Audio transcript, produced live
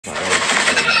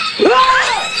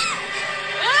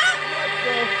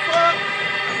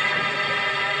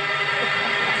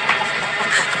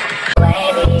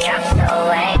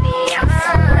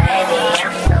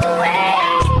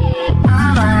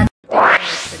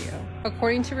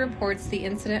According to reports, the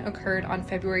incident occurred on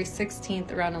February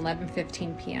 16th around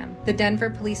 11:15 p.m. The Denver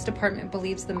Police Department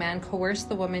believes the man coerced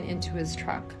the woman into his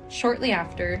truck. Shortly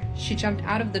after, she jumped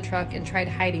out of the truck and tried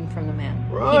hiding from the man.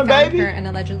 Run, he found baby. her and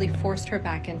allegedly forced her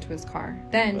back into his car.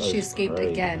 Then she escaped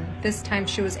crazy. again. This time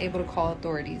she was able to call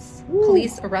authorities.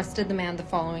 Police arrested the man the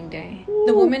following day.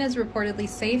 The woman is reportedly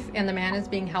safe and the man is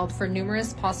being held for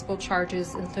numerous possible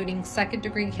charges, including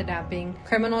second-degree kidnapping,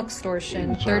 criminal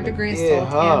extortion, third-degree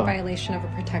assault, and violation of a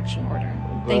protection order.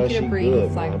 Thank you to Bree who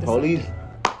flagged this Police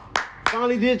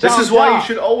finally did This y'all is why you job.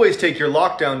 should always take your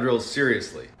lockdown drills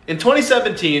seriously. In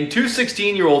 2017, two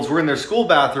 16-year-olds were in their school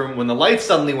bathroom when the lights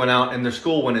suddenly went out and their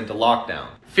school went into lockdown.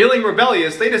 Feeling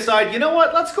rebellious, they decide, you know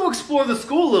what, let's go explore the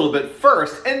school a little bit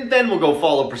first, and then we'll go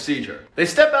follow procedure. They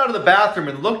step out of the bathroom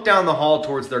and look down the hall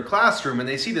towards their classroom, and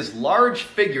they see this large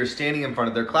figure standing in front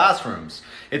of their classrooms.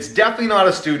 It's definitely not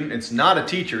a student, it's not a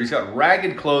teacher. He's got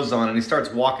ragged clothes on, and he starts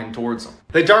walking towards them.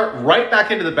 They dart right back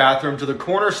into the bathroom to the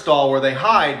corner stall where they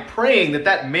hide, praying that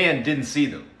that man didn't see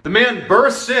them. The man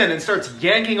bursts in and starts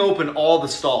yanking open all the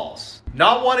stalls.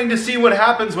 Not wanting to see what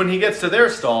happens when he gets to their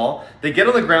stall, they get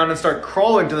on the ground and start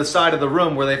crawling to the side of the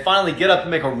room where they finally get up and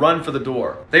make a run for the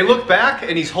door. They look back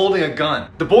and he's holding a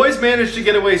gun. The boys manage to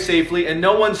get away safely and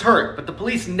no one's hurt, but the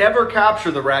police never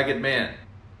capture the ragged man.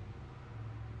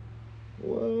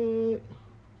 What?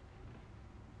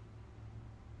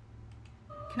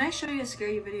 Can I show you a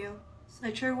scary video?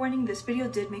 Slight trigger warning, this video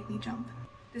did make me jump.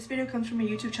 This video comes from a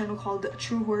YouTube channel called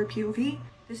True Horror POV.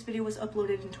 This video was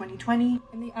uploaded in 2020,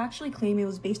 and they actually claim it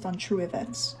was based on true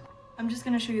events. I'm just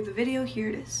gonna show you the video, here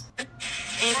it is.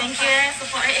 Thank you.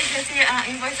 Support agency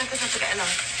invoice aku satu kat dalam.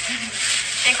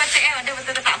 Kau check ada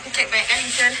betul tak? Aku check baik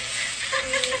kali Chen.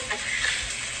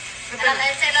 Betul.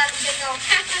 Saya check lah check kau.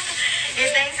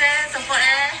 Thanks support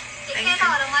Thank you.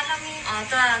 Tahu malam ni.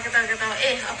 Tu lah kata.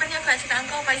 Apa ni aku nak cakap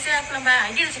kau Paisel aku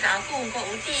lambat. Dia dah cakap aku kau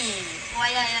OT. Oh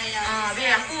ya.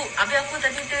 Biar aku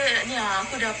tadi tu ni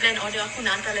aku dah plan order aku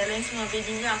nak hantar lain-lain semua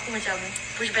bedding dia aku macam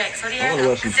push back. Sorry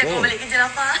kasi aku balik kerja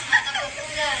lapar.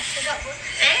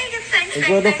 Thanks.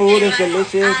 Enjoy the food, it's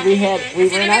delicious. We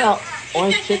ran out of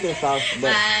orange chicken sauce,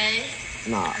 but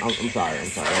nah, I'm sorry.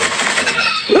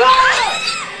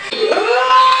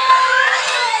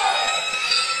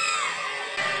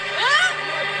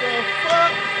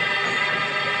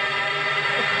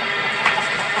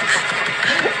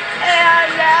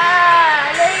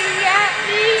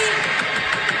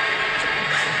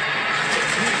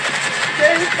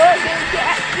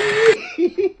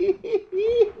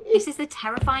 This is the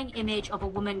terrifying image of a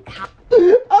woman.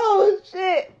 Oh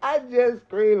shit! I just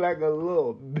screamed like a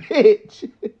little bitch.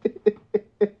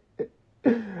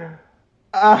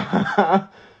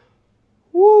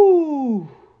 Woo!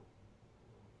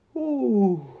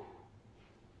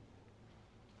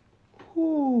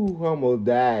 Almost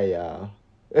died, y'all.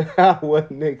 I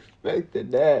wasn't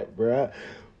expecting that, bruh.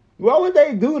 Why would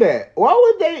they do that? Why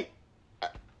would they?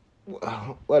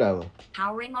 Whatever.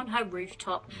 Cowering on her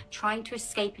rooftop, trying to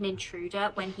escape an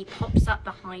intruder when he pops up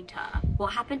behind her.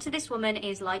 What happened to this woman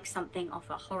is like something off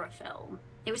a horror film.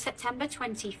 It was September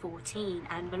 2014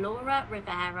 and Melora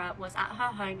Rivera was at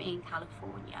her home in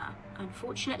California.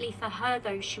 Unfortunately for her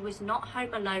though, she was not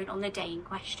home alone on the day in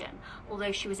question,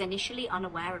 although she was initially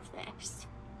unaware of this.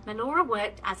 Melora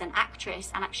worked as an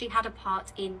actress and actually had a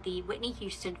part in the Whitney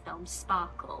Houston film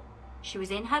Sparkle. She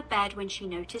was in her bed when she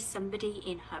noticed somebody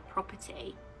in her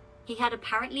property. He had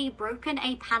apparently broken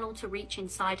a panel to reach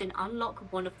inside and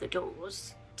unlock one of the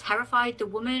doors. Terrified, the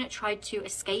woman tried to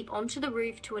escape onto the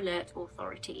roof to alert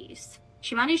authorities.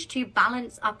 She managed to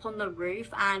balance up on the roof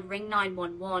and ring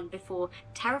 911 before,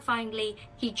 terrifyingly,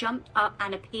 he jumped up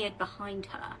and appeared behind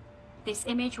her. This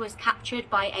image was captured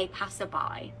by a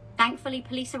passerby. Thankfully,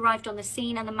 police arrived on the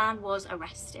scene and the man was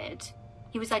arrested.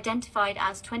 He was identified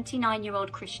as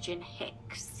 29-year-old Christian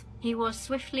Hicks. He was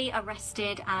swiftly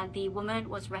arrested and the woman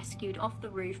was rescued off the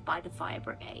roof by the fire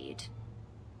brigade.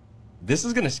 This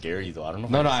is gonna scare you though. I don't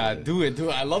know. Do it.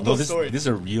 I love those stories. This is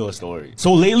a real story.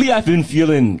 So lately I've been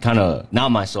feeling kind of not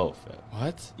myself.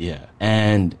 What? Yeah.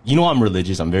 And you know I'm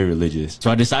religious. I'm very religious.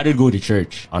 So I decided to go to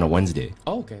church on a Wednesday.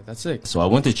 Oh, okay. That's sick. So I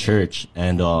went to church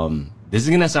and this is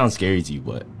gonna sound scary to you,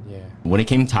 but Yeah. when it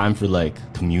came time for like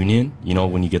communion, you know,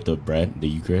 when you get the bread, the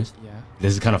Eucharist. Yeah.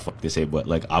 This is kind of fucked to say, but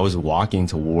like I was walking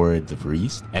toward the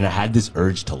priest and I had this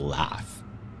urge to laugh.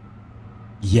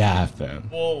 Yeah, fam.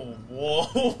 Whoa.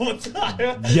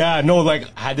 Yeah, no, like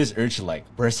I had this urge to like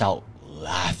burst out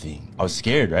laughing. I was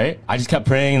scared, right? I just kept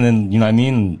praying and then, you know what I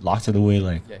mean, locked it away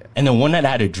like. Yeah. And then one night I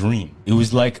had a dream. It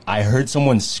was like I heard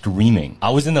someone screaming.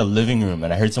 I was in the living room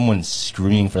and I heard someone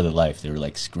screaming for their life. They were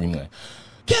like screaming like,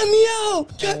 Get me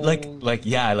out! Like,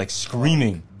 yeah, like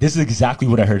screaming. This is exactly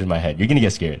what I heard in my head. You're gonna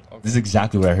get scared. This is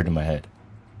exactly what I heard in my head.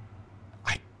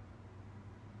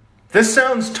 This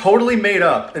sounds totally made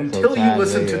up until you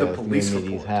listen to the police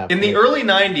report. In the early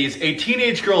 90s, a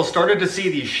teenage girl started to see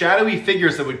these shadowy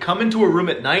figures that would come into a room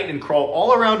at night and crawl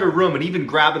all around her room and even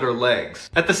grab at her legs.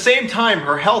 At the same time,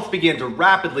 her health began to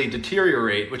rapidly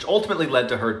deteriorate, which ultimately led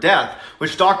to her death,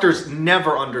 which doctors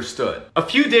never understood. A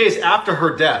few days after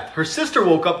her death, her sister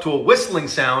woke up to a whistling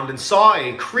sound and saw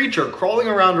a creature crawling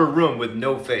around her room with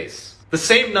no face. The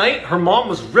same night, her mom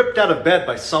was ripped out of bed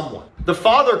by someone. The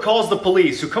father calls the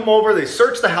police, who come over, they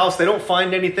search the house, they don't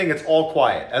find anything, it's all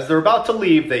quiet. As they're about to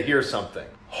leave, they hear something.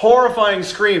 Horrifying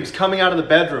screams coming out of the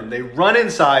bedroom. They run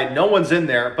inside, no one's in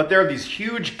there, but there are these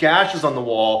huge gashes on the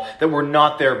wall that were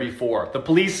not there before. The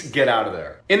police get out of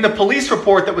there. In the police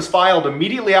report that was filed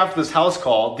immediately after this house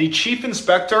call, the chief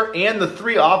inspector and the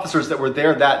 3 officers that were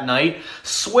there that night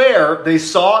swear they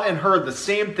saw and heard the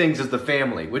same things as the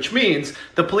family, which means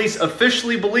the police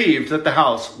officially believed that the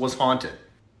house was haunted.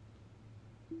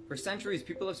 For centuries,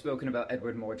 people have spoken about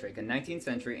Edward Mordrake, a 19th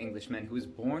century Englishman who was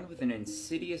born with an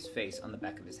insidious face on the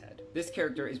back of his head. This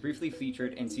character is briefly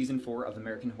featured in Season 4 of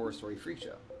American Horror Story Freak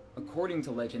Show. According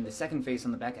to legend, the second face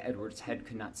on the back of Edward's head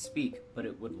could not speak, but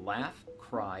it would laugh,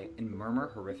 cry, and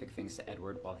murmur horrific things to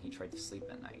Edward while he tried to sleep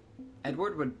at night.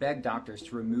 Edward would beg doctors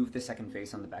to remove the second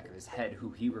face on the back of his head, who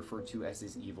he referred to as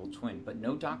his evil twin, but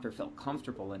no doctor felt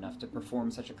comfortable enough to perform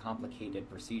such a complicated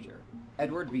procedure.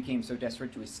 Edward became so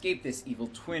desperate to escape this evil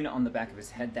twin on the back of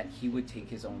his head that he would take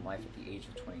his own life at the age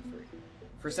of 23.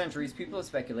 For centuries, people have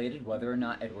speculated whether or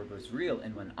not Edward was real,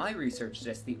 and when I researched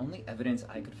this, the only evidence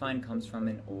I could find comes from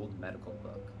an old medical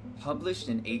book. Published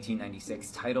in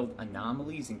 1896, titled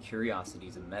Anomalies and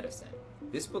Curiosities of Medicine.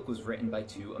 This book was written by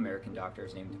 2 American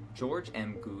doctors named George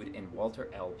M. Good and Walter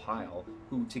L. Pyle,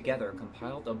 who together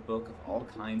compiled a book of all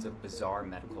kinds of bizarre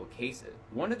medical cases.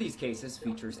 One of these cases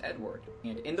features Edward,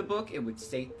 and in the book it would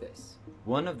state this: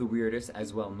 one of the weirdest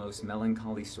as well most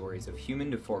melancholy stories of human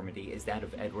deformity is that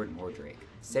of Edward Mordrake,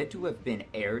 said to have been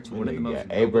heir to one of the most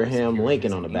Abraham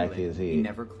Lincoln on the back of his head. He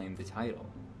never claimed the title,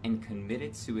 and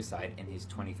committed suicide in his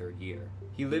 23rd year.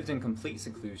 He lived in complete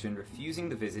seclusion, refusing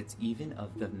the visits even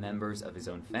of the members of his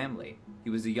own family. He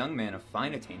was a young man of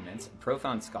fine attainments, a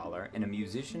profound scholar, and a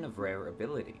musician of rare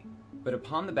ability. But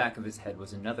upon the back of his head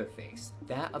was another face,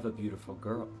 that of a beautiful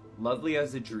girl, lovely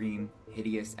as a dream,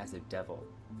 hideous as a devil.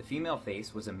 The female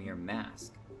face was a mere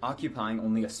mask, occupying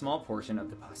only a small portion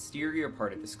of the posterior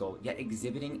part of the skull, yet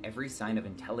exhibiting every sign of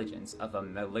intelligence of a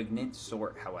malignant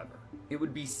sort, however. It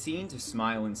would be seen to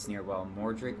smile and sneer while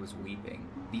Mordrake was weeping.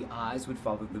 The eyes would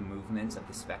follow the movements of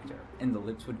the spectre, and the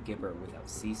lips would gibber without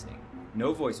ceasing.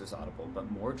 No voice was audible,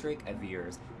 but Mordrake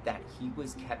avers that he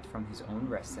was kept from his own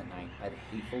rest at night by the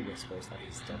hateful whispers of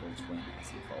his devil twin, as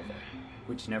he called it,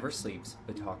 which never sleeps,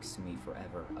 but talks to me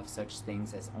forever of such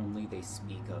things as only they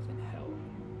speak of in hell.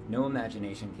 No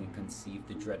imagination can conceive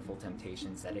the dreadful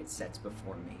temptations that it sets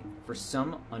before me. For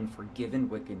some unforgiven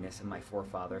wickedness of my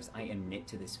forefathers, I am knit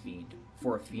to this fiend.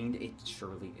 For a fiend it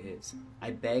surely is.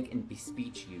 I beg and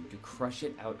beseech you to crush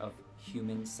it out of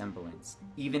human semblance,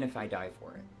 even if I die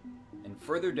for it. And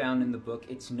further down in the book,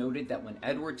 it's noted that when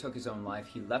Edward took his own life,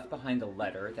 he left behind a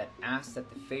letter that asked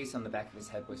that the face on the back of his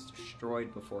head was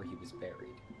destroyed before he was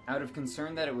buried, out of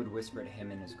concern that it would whisper to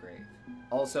him in his grave.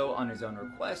 Also, on his own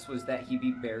request, was that he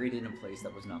be buried in a place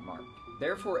that was not marked.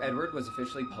 Therefore, Edward was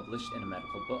officially published in a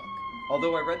medical book.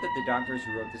 Although I read that the doctors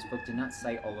who wrote this book did not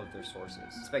cite all of their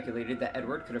sources, speculated that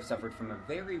Edward could have suffered from a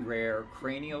very rare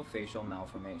craniofacial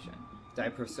malformation,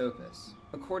 diprosopis.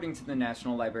 According to the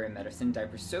National Library of Medicine,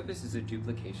 diprosopis is a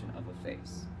duplication of a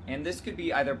face, and this could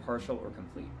be either partial or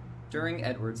complete. During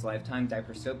Edward's lifetime,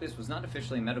 diprosopis was not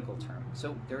officially a medical term,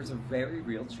 so there is a very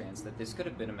real chance that this could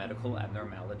have been a medical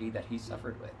abnormality that he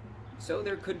suffered with. So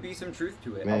there could be some truth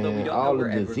to it, Man, although we don't all know where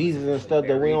the Edward diseases was and stuff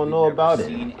that we buried. don't We've know never about it.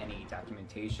 seen any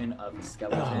documentation of the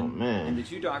skeleton, Oh, man. and the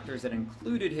 2 doctors that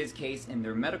included his case in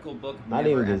their medical book Not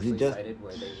never even actually just cited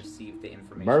where they received the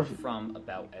information birth- from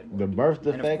about Edward. The birth And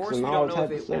of defects course, and we all don't know type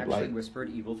if of it stuff actually like. whispered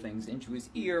evil things into his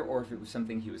ear or if it was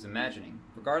something he was imagining.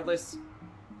 Regardless,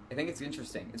 I think it's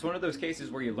interesting. It's one of those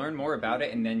cases where you learn more about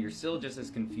it and then you're still just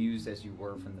as confused as you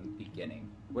were from the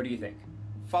beginning. What do you think?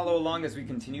 Follow along as we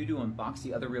continue to unbox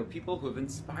the other real people who have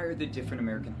inspired the different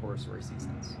American Horror Story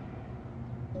seasons.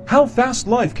 How fast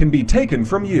life can be taken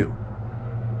from you.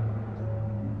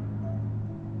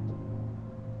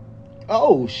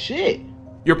 Oh shit!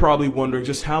 You're probably wondering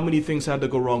just how many things had to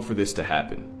go wrong for this to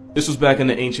happen. This was back in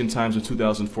the ancient times of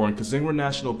 2004 in Kazingwar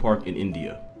National Park in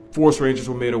India. Forest rangers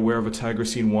were made aware of a tiger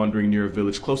seen wandering near a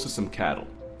village close to some cattle.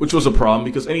 which was a problem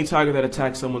because any tiger that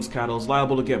attacks someone's cattle is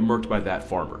liable to get murked by that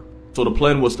farmer. So the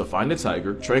plan was to find the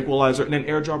tiger, tranquilize her, and then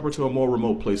airdrop her to a more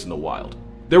remote place in the wild.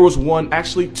 There was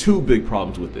actually two big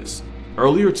problems with this.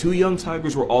 Earlier, 2 young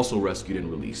tigers were also rescued and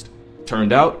released.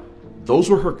 Turned out, those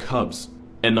were her cubs.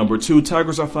 And number 2,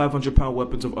 tigers are 500-pound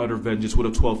weapons of utter vengeance with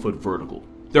a 12-foot vertical.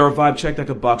 They're a vibe check that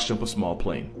could box jump a small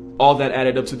plane. All that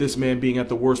added up to this man being at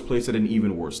the worst place at an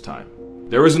even worse time.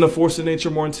 There isn't a force in nature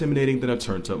more intimidating than a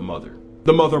turned-up mother.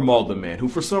 The mother mauled the man, who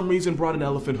for some reason brought an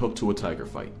elephant hook to a tiger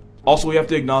fight. Also, we have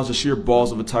to acknowledge the sheer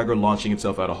balls of a tiger launching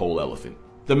itself at a whole elephant.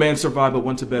 The man survived but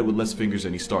went to bed with less fingers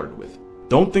than he started with.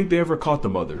 Don't think they ever caught the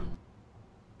mother.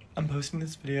 I'm posting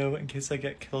this video in case I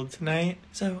get killed tonight.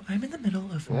 So I'm in the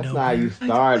middle of nowhere. That's how you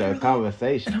start a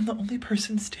conversation. And I'm the only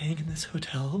person staying in this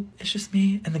hotel. It's just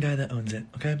me and the guy that owns it,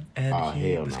 okay? And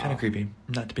he was kind of creepy.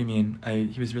 Not to be mean.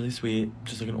 He was really sweet,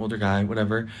 just like an older guy,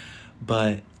 whatever.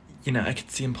 But, you know, I could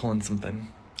see him pulling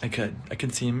something. I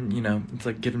could see him, you know, it's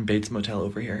like giving Bates Motel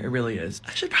over here. It really is.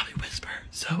 I should probably whisper.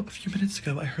 So a few minutes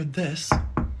ago, I heard this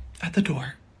at the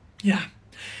door. Yeah.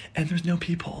 And there's no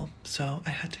people, so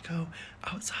I had to go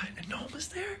outside and no one was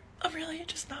there. I'm really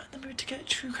just not in the mood to get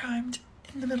true crimed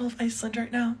in the middle of Iceland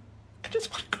right now. I just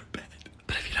want to go to bed.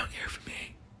 But if you don't hear from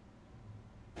me...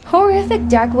 Horrific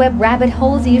dark web rabbit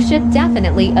holes you should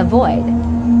definitely avoid.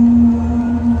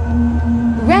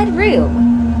 Red Room.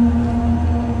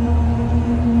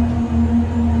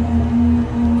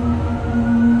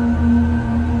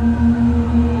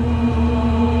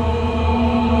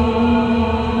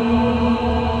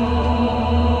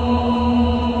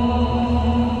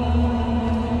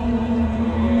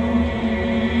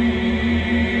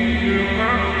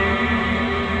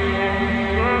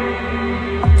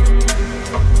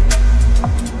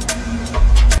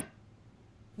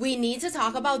 We need to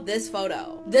talk about this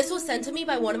photo. This was sent to me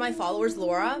by one of my followers,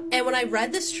 Laura, and when I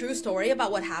read this true story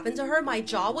about what happened to her, my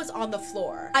jaw was on the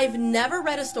floor. I've never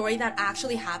read a story that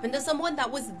actually happened to someone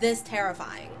that was this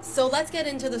terrifying. So let's get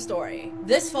into the story.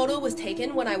 This photo was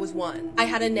taken when I was 1. I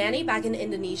had a nanny back in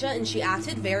Indonesia and she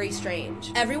acted very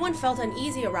strange. Everyone felt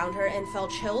uneasy around her and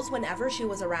felt chills whenever she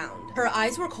was around. Her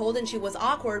eyes were cold and she was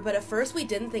awkward, but at first we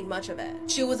didn't think much of it.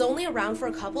 She was only around for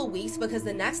a couple weeks because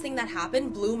the next thing that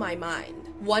happened blew my mind.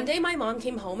 One day my mom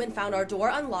came home and found our door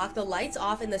unlocked, the lights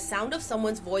off, and the sound of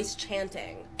someone's voice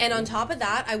chanting. And on top of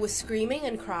that, I was screaming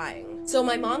and crying. So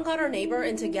my mom got our neighbor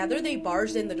and together they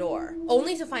barged in the door,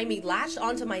 only to find me latched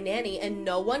onto my nanny and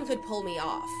no one could pull me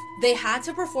off. They had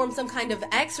to perform some kind of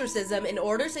exorcism in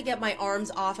order to get my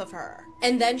arms off of her.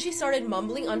 And then she started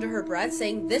mumbling under her breath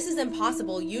saying, "This is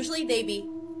impossible, usually they be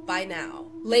by now."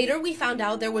 Later, we found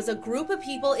out there was a group of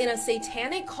people in a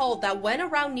satanic cult that went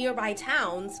around nearby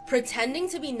towns pretending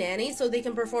to be nannies so they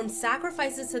can perform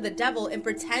sacrifices to the devil and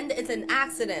pretend it's an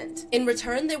accident. In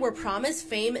return, they were promised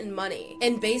fame and money.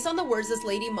 And based on the words this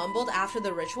lady mumbled after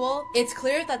the ritual, it's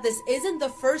clear that this isn't the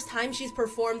first time she's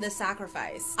performed this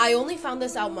sacrifice. I only found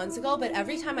this out months ago, but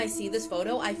every time I see this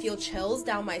photo, I feel chills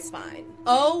down my spine.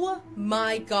 Oh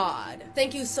my god.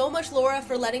 Thank you so much, Laura,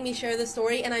 for letting me share this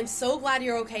story, and I'm so glad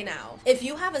you're okay now. If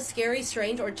you have a scary,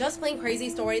 strange, or just plain crazy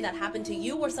story that happened to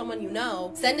you or someone you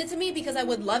know, send it to me because I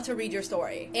would love to read your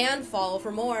story. And follow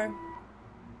for more.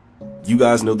 You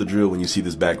guys know the drill when you see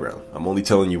this background. I'm only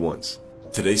telling you once.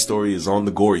 Today's story is on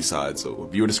the gory side, so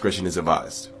viewer discretion is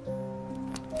advised.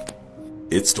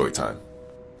 It's story time.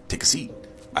 Take a seat.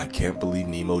 I can't believe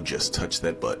Nemo just touched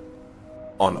that butt.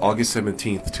 On August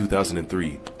 17th,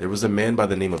 2003, there was a man by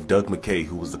the name of Doug McKay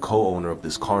who was the co-owner of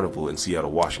this carnival in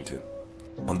Seattle, Washington.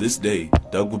 On this day,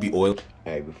 Doug would be oiled.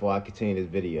 Hey, before I continue this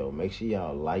video, make sure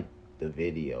y'all like the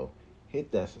video,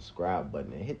 hit that subscribe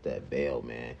button, and hit that bell,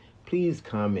 man. Please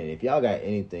comment. If y'all got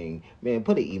anything, man,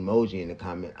 put an emoji in the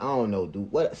comment. I don't know,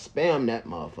 dude. What? Spam that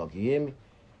motherfucker. You hear me?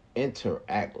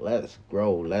 Interact. Let's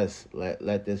grow. Let's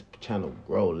let this channel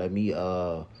grow. Let me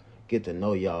get to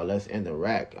know y'all. Let's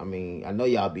interact. I mean, I know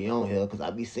y'all be on here because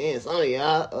I be seeing some of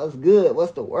y'all. That's good.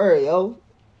 What's the word, yo?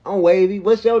 I'm Wavy.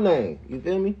 What's your name? You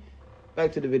feel me?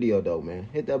 Back to the video, though, man.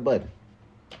 Hit that button.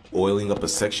 Oiling up a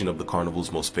section of the carnival's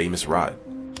most famous ride.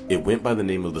 It went by the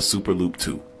name of the Super Loop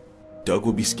 2. Doug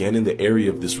would be scanning the area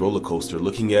of this roller coaster,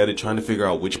 looking at it, trying to figure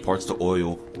out which parts to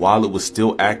oil while it was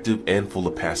still active and full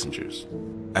of passengers.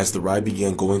 As the ride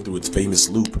began going through its famous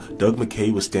loop, Doug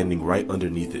McKay was standing right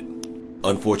underneath it.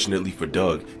 Unfortunately for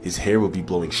Doug, his hair would be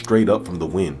blowing straight up from the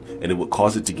wind, and it would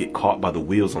cause it to get caught by the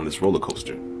wheels on this roller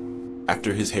coaster.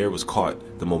 After his hair was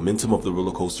caught, the momentum of the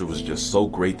roller coaster was just so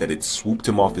great that it swooped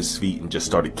him off his feet and just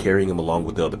started carrying him along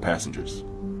with the other passengers.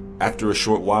 After a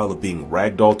short while of being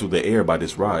ragdolled through the air by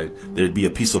this ride, there'd be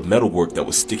a piece of metalwork that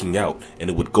was sticking out and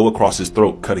it would go across his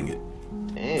throat, cutting it.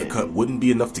 The cut wouldn't be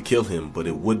enough to kill him, but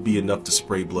it would be enough to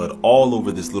spray blood all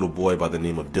over this little boy by the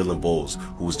name of Dylan Bowles,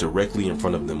 who was directly in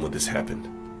front of them when this happened.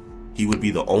 He would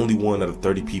be the only one out of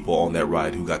 30 people on that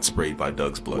ride who got sprayed by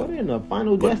Doug's blood.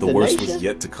 But the worst was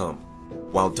yet to come.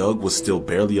 While Doug was still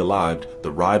barely alive,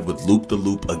 the ride would loop the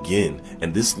loop again,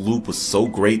 and this loop was so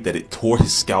great that it tore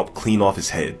his scalp clean off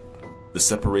his head. The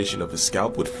separation of his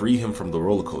scalp would free him from the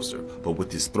roller coaster, but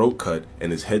with his throat cut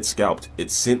and his head scalped, it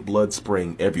sent blood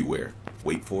spraying everywhere.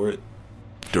 Wait for it.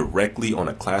 Directly on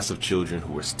a class of children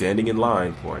who were standing in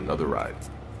line for another ride.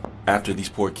 After these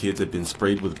poor kids had been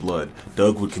sprayed with blood,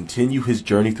 Doug would continue his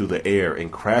journey through the air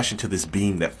and crash into this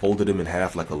beam that folded him in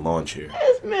half like a lawn chair.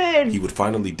 He would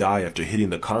finally die after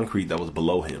hitting the concrete that was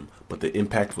below him, but the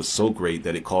impact was so great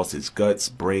that it caused his guts,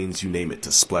 brains, you name it,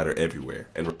 to splatter everywhere.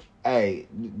 And hey,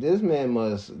 this man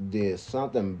must did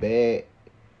something bad.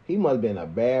 He must have been a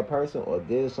bad person or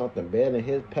did something bad in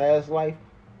his past life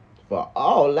for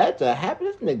all that to happen.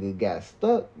 This nigga got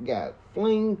stuck, got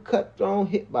fling, cut, thrown,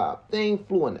 hit by a thing,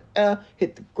 flew in the air,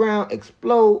 hit the ground,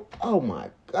 explode. Oh my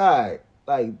God.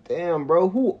 Like, damn, bro,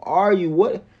 who are you?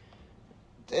 What?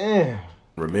 Damn.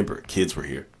 Remember, kids were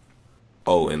here.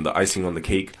 Oh, and the icing on the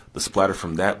cake, the splatter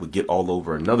from that would get all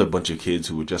over another bunch of kids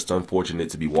who were just unfortunate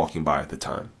to be walking by at the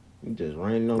time. You just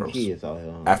raining on kids out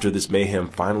here. Huh? After this mayhem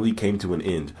finally came to an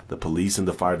end, the police and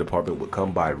the fire department would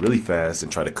come by really fast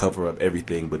and try to cover up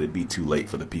everything, but it'd be too late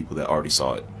for the people that already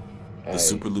saw it. The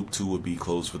Super Loop 2 would be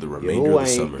closed for the remainder of the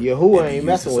summer. Who ain't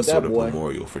messing with that boy?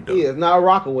 Memorial for Doug. He is not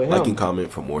rocking with him. Like and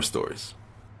comment for more stories.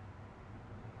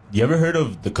 You ever heard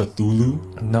of the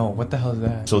Cthulhu? No, what the hell is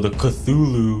that? So the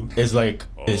Cthulhu is like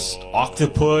this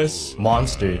octopus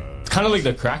monster. It's kind of like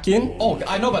the Kraken. Oh,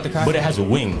 I know about the Kraken. But it has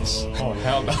wings. Oh,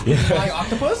 hell no. Yeah. Like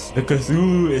octopus? The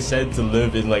Cthulhu is said to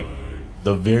live in like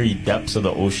the very depths of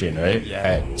the ocean, right?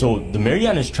 Yeah. And so the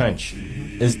Marianas Trench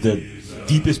is the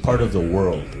deepest part of the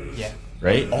world. Yeah.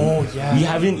 Right? Oh, yeah. We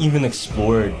haven't even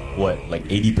explored, what, like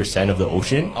 80% of the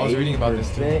ocean? I was reading about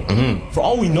this too. Mm-hmm. For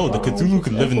all we know, the Cthulhu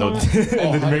could live in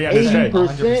the Marianas Trench.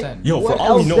 100%. Yo, for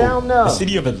all we know, the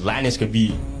city of Atlantis could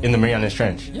be in the Marianas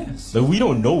Trench. Yes. But we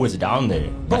don't know what's down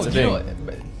there. That's the thing.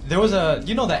 There was a,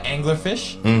 you know, that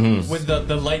anglerfish with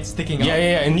the light sticking out.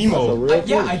 Yeah, and Nemo.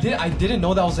 I didn't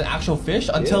know that was an actual fish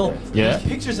until there's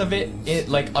pictures of it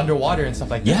like underwater and stuff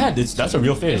like that. Yeah, that's a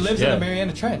real fish. It lives in the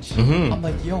Mariana Trench. I'm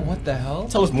like, yo, what the hell?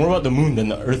 Tell us more about the moon than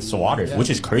the Earth's water, which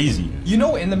is crazy. You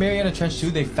know, in the Mariana Trench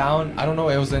too, they found, I don't know,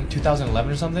 it was in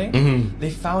 2011 or something.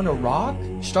 They found a rock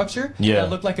structure that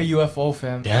looked like a UFO,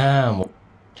 fam. Damn.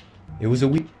 It was a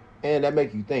week, and that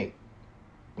make you think.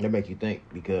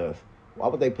 Because why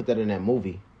would they put that in that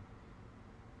movie?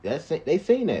 They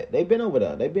seen that. They've been over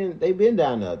there. They've been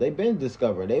down there. They've been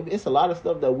discovering. It's a lot of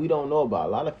stuff that we don't know about. A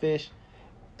lot of fish.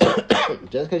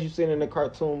 Just because you seen it in the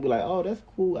cartoon, be like, oh, that's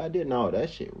cool. I didn't know that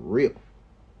shit real.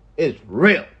 It's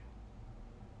real.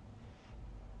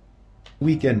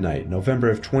 Weekend night, November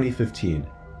of 2015.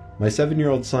 My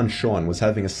 7-year-old son Sean was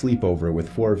having a sleepover with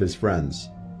 4 of his friends.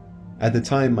 At the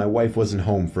time, my wife wasn't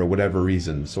home for whatever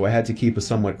reason, so I had to keep a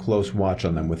somewhat close watch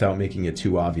on them without making it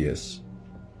too obvious.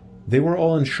 They were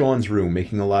all in Sean's room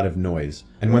making a lot of noise,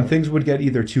 and when things would get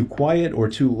either too quiet or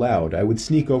too loud, I would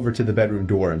sneak over to the bedroom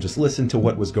door and just listen to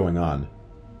what was going on.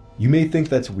 You may think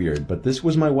that's weird, but this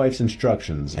was my wife's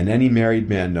instructions, and any married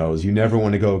man knows you never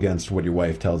want to go against what your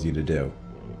wife tells you to do.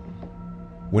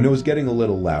 When it was getting a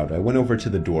little loud, I went over to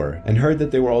the door and heard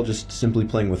that they were all just simply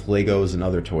playing with Legos and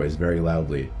other toys very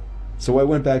loudly. So I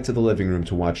went back to the living room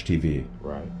to watch TV.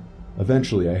 Right.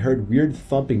 Eventually, I heard weird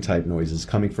thumping type noises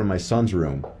coming from my son's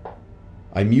room.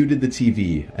 I muted the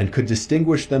TV and could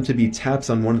distinguish them to be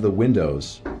taps on one of the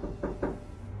windows.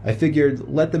 I figured,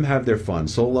 let them have their fun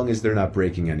so long as they're not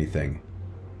breaking anything.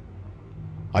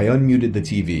 I unmuted the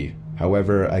TV.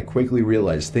 However, I quickly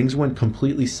realized things went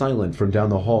completely silent from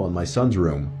down the hall in my son's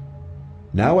room.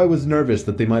 Now I was nervous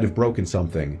that they might have broken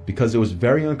something, because it was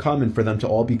very uncommon for them to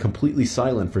all be completely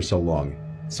silent for so long.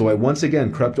 So I once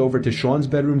again crept over to Sean's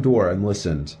bedroom door and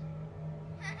listened.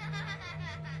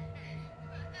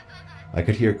 I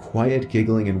could hear quiet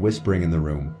giggling and whispering in the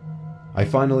room. I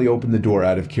finally opened the door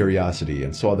out of curiosity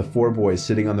and saw the 4 boys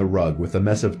sitting on the rug with a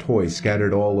mess of toys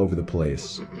scattered all over the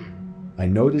place. I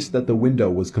noticed that the window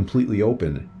was completely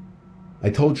open. I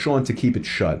told Sean to keep it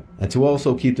shut, and to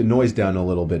also keep the noise down a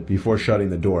little bit before shutting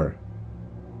the door.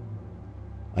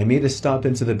 I made a stop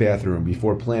into the bathroom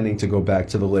before planning to go back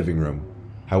to the living room.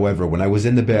 However, when I was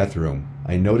in the bathroom,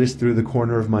 I noticed through the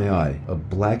corner of my eye a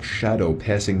black shadow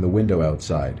passing the window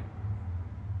outside.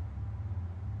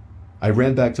 I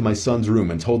ran back to my son's room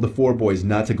and told the 4 boys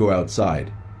not to go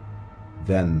outside.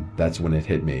 Then, that's when it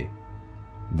hit me.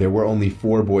 There were only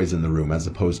 4 boys in the room as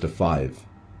opposed to 5.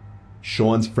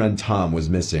 Sean's friend Tom was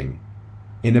missing.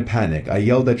 In a panic, I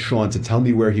yelled at Sean to tell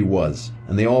me where he was,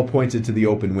 and they all pointed to the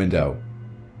open window.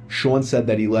 Sean said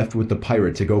that he left with the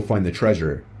pirate to go find the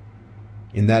treasure.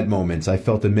 In that moment, I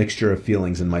felt a mixture of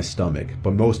feelings in my stomach,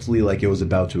 but mostly like it was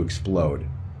about to explode.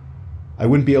 I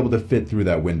wouldn't be able to fit through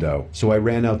that window, so I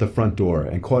ran out the front door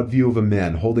and caught view of a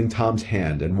man holding Tom's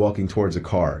hand and walking towards a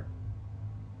car.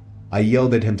 I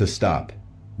yelled at him to stop.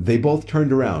 They both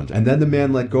turned around, and then the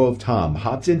man let go of Tom,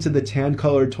 hopped into the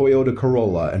tan-colored Toyota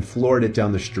Corolla, and floored it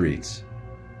down the streets.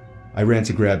 I ran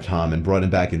to grab Tom and brought him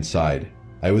back inside.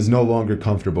 I was no longer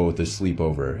comfortable with this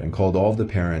sleepover and called all of the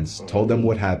parents, told them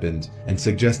what happened, and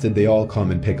suggested they all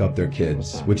come and pick up their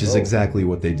kids, which is exactly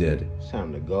what they did. It's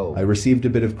time to go. I received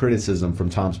a bit of criticism from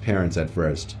Tom's parents at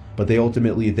first, but they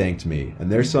ultimately thanked me,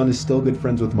 and their son is still good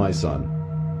friends with my son.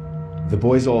 The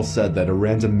boys all said that a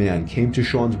random man came to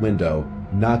Sean's window,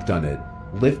 knocked on it,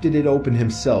 lifted it open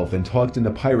himself, and talked in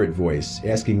a pirate voice,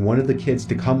 asking one of the kids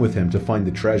to come with him to find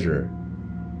the treasure.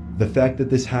 The fact that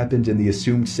this happened in the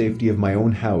assumed safety of my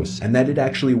own house, and that it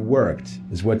actually worked,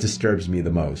 is what disturbs me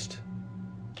the most.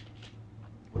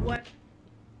 What?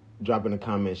 Drop in the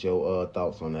comments your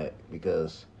thoughts on that,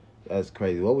 because that's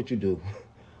crazy. What would you do?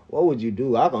 What would you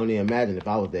do? I can only imagine if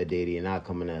I was that daddy and I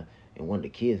come in there and one of the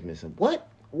kids missing. What?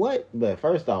 But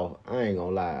first off, I ain't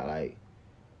gonna lie. Like,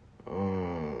 I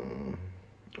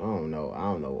don't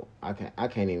know. I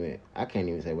can't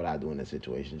even say what I do in that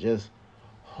situation. Just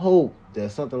hope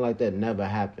that something like that never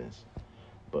happens.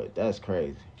 But that's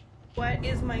crazy. What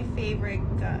is my favorite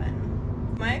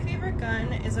gun? My favorite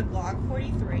gun is a Glock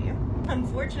 43.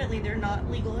 Unfortunately, they're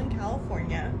not legal in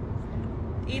California.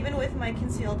 Even with my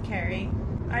concealed carry.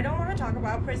 I don't want to talk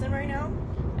about prison right now.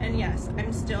 And yes,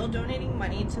 I'm still donating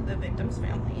money to the victim's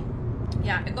family.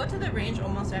 Yeah, I go to the range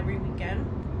almost every weekend.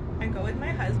 I go with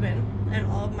my husband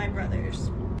and all of my brothers.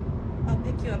 I'll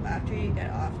pick you up after you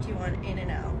get off. Do you want in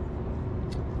and out?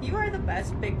 You are the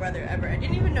best big brother ever. I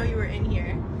didn't even know you were in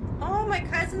here. Oh, my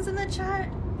cousin's in the chat.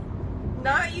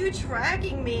 Not you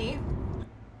tracking me.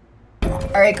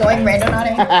 Alright, going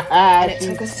randonauting. And it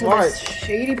took us to this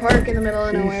shady park in the middle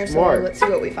of nowhere, so let's see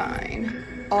what we find.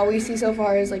 All we see so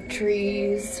far is like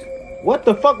trees. What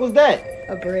the fuck was that?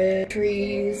 A bridge.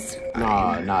 Trees.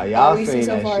 Nah, y'all all we seen see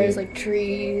so that far shit. is like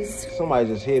trees. Somebody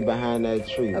just hid behind that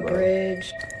tree, A bro.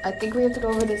 bridge. I think we have to go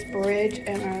over this bridge,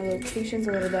 and our location's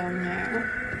a little down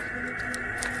there.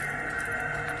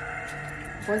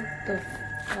 What the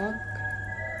fuck?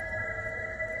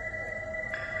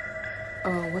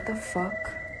 Oh, what the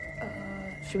fuck?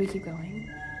 Should we keep going?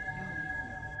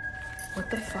 What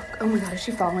the fuck? Oh my god, is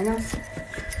she following us?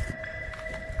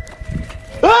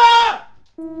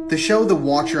 The show The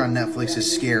Watcher on Netflix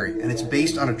is scary, and it's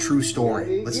based on a true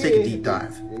story. Let's take a deep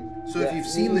dive. So if you've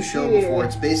seen the show before,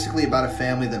 it's basically about a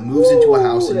family that moves into a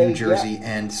house in New Jersey,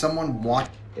 and someone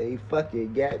watched... They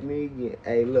fucking got me again.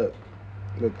 Hey, look,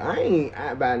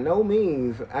 I by no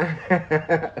means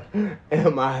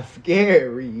am I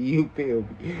scary, you feel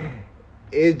me?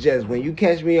 It's just when you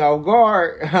catch me off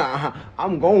guard,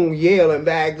 I'm gonna yell and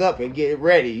back up and get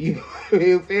ready.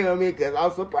 You feel me? Because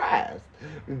I'm surprised.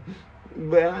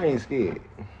 But I ain't scared.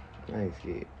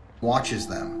 Watches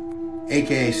them,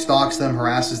 aka stalks them,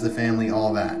 harasses the family,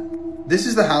 all that. This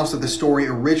is the house that the story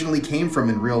originally came from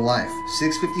in real life,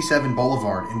 657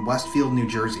 Boulevard in Westfield, New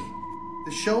Jersey.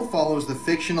 The show follows the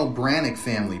fictional Brannick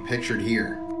family, pictured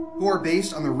here, who are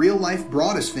based on the real-life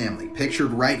Broaddus family,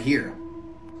 pictured right here.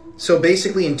 So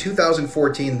basically in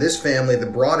 2014, this family, the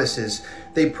Broadduses,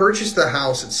 they purchased the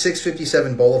house at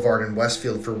 657 Boulevard in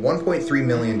Westfield for $1.3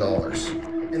 million.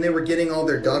 And they were getting all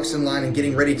their ducks in line and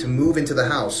getting ready to move into the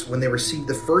house when they received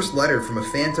the first letter from a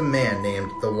phantom man named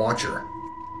The Watcher.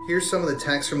 Here's some of the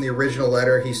text from the original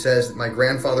letter. He says that my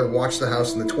grandfather watched the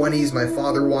house in the 20s, my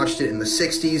father watched it in the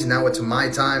 60s, now it's my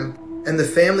time. And the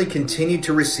family continued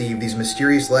to receive these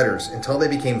mysterious letters until they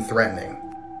became threatening.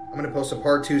 I'm going to post a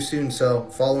part 2 soon, so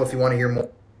follow if you want to hear more.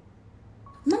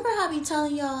 Remember how I be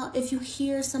telling y'all, if you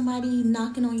hear somebody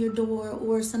knocking on your door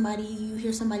or you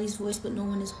hear somebody's voice but no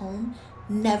one is home,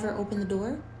 never open the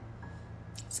door?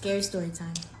 Scary story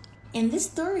time. And this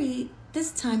story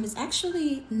this time is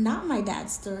actually not my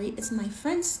dad's story, it's my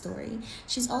friend's story.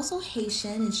 She's also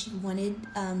Haitian and she wanted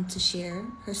to share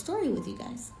her story with you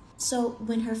guys. So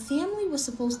when her family was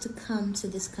supposed to come to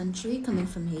this country, coming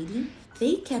from Haiti,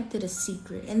 they kept it a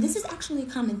secret. And this is actually a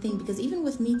common thing because even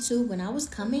with me too, when I was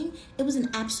coming, it was an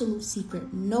absolute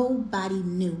secret. Nobody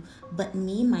knew but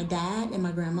me, my dad, and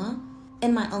my grandma,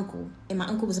 and my uncle. And my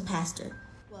uncle was a pastor.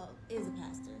 Well, is a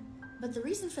pastor. But the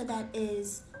reason for that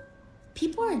is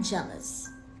people are jealous.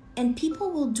 And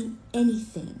people will do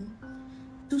anything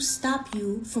to stop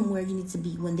you from where you need to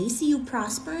be. When they see you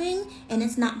prospering and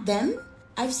it's not them,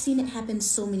 I've seen it happen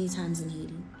so many times in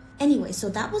Haiti. Anyway, so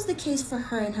that was the case for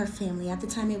her and her family. At the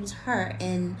time, it was her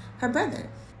and her brother.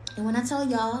 And when I tell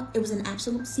y'all, it was an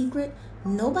absolute secret.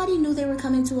 Nobody knew they were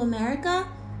coming to America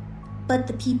but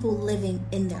the people living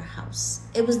in their house.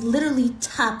 It was literally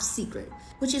top secret,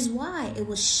 which is why it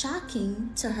was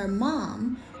shocking to her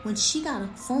mom when she got a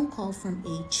phone call from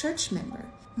a church member.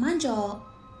 Mind y'all,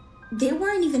 they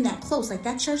weren't even that close. Like,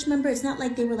 that church member, it's not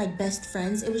like they were like best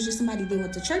friends. It was just somebody they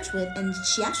went to church with, and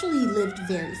she actually lived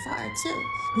very far too.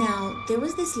 Now, there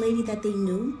was this lady that they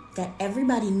knew, that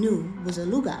everybody knew was a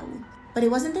lugau, but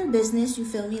it wasn't their business, you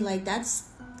feel me? Like, that's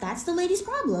the lady's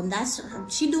problem. That's her.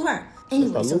 She do her.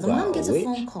 Anyway, so the mom gets a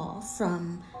phone call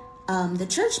from the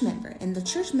church member, and the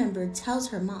church member tells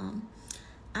her mom,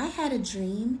 I had a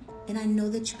dream, and I know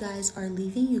that you guys are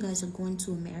leaving. You guys are going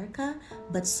to America,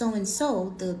 but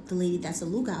so-and-so, the lady that's a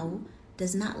lugau,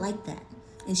 does not like that.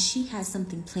 And she has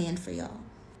something planned for y'all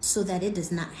so that it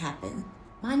does not happen.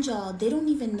 Mind y'all, they don't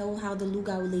even know how the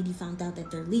lugau lady found out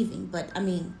that they're leaving, but I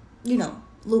mean, you know,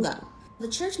 lugau. The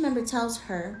church member tells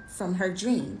her from her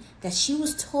dream that she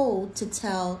was told to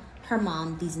tell her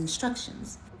mom these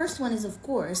instructions. First one is, of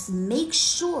course, make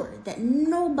sure that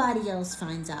nobody else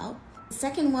finds out. The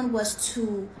second one was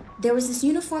there was this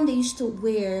uniform they used to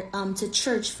wear to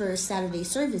church for Saturday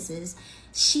services.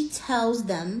 She tells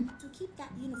them to keep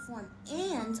that uniform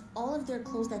and all of their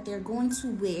clothes that they're going to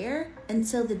wear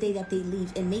until the day that they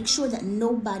leave, and make sure that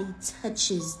nobody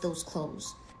touches those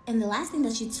clothes. And the last thing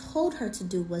that she told her to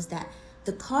do was that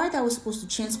the car that was supposed to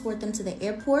transport them to the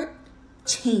airport,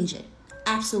 change it.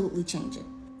 Absolutely change it.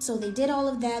 So they did all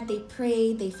of that. They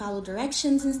prayed, they followed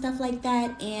directions and stuff like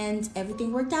that, and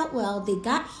everything worked out well. They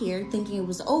got here thinking it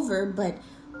was over, but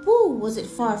whoo, was it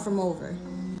far from over.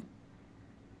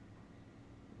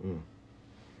 I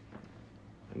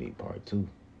need part 2.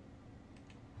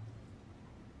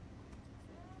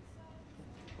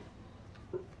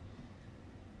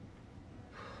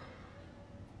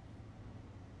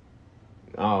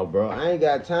 Oh, bro, I ain't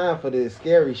got time for this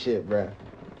scary shit, bro.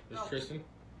 This is Tristan.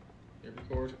 Here,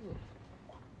 record.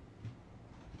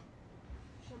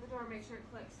 Shut the door, make sure it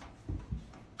clicks.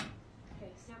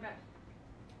 Okay, stand back.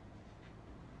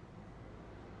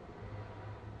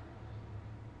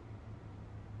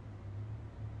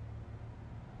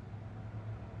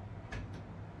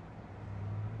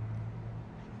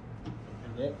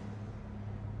 Yep.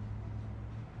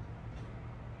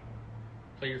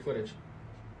 Play your footage.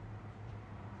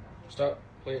 Stop.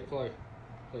 Play it live.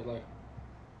 Play it live.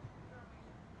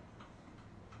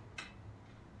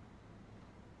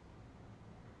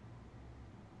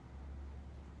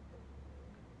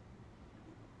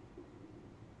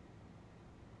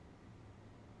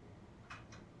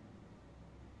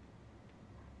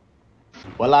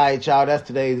 Well, alright, y'all, that's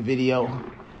today's video.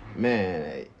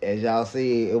 Man, as y'all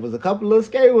see, it was a couple of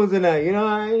scary ones in there, you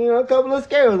know, a couple of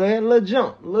scary ones. I had a little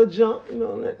jump, you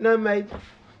know, nothing major.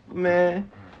 Man,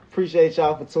 appreciate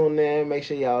y'all for tuning in. Make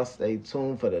sure y'all stay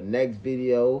tuned for the next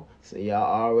video, so y'all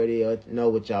already know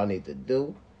what y'all need to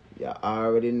do. Y'all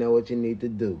already know what you need to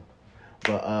do.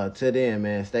 But till then,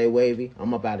 man, stay wavy.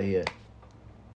 I'm up out of here.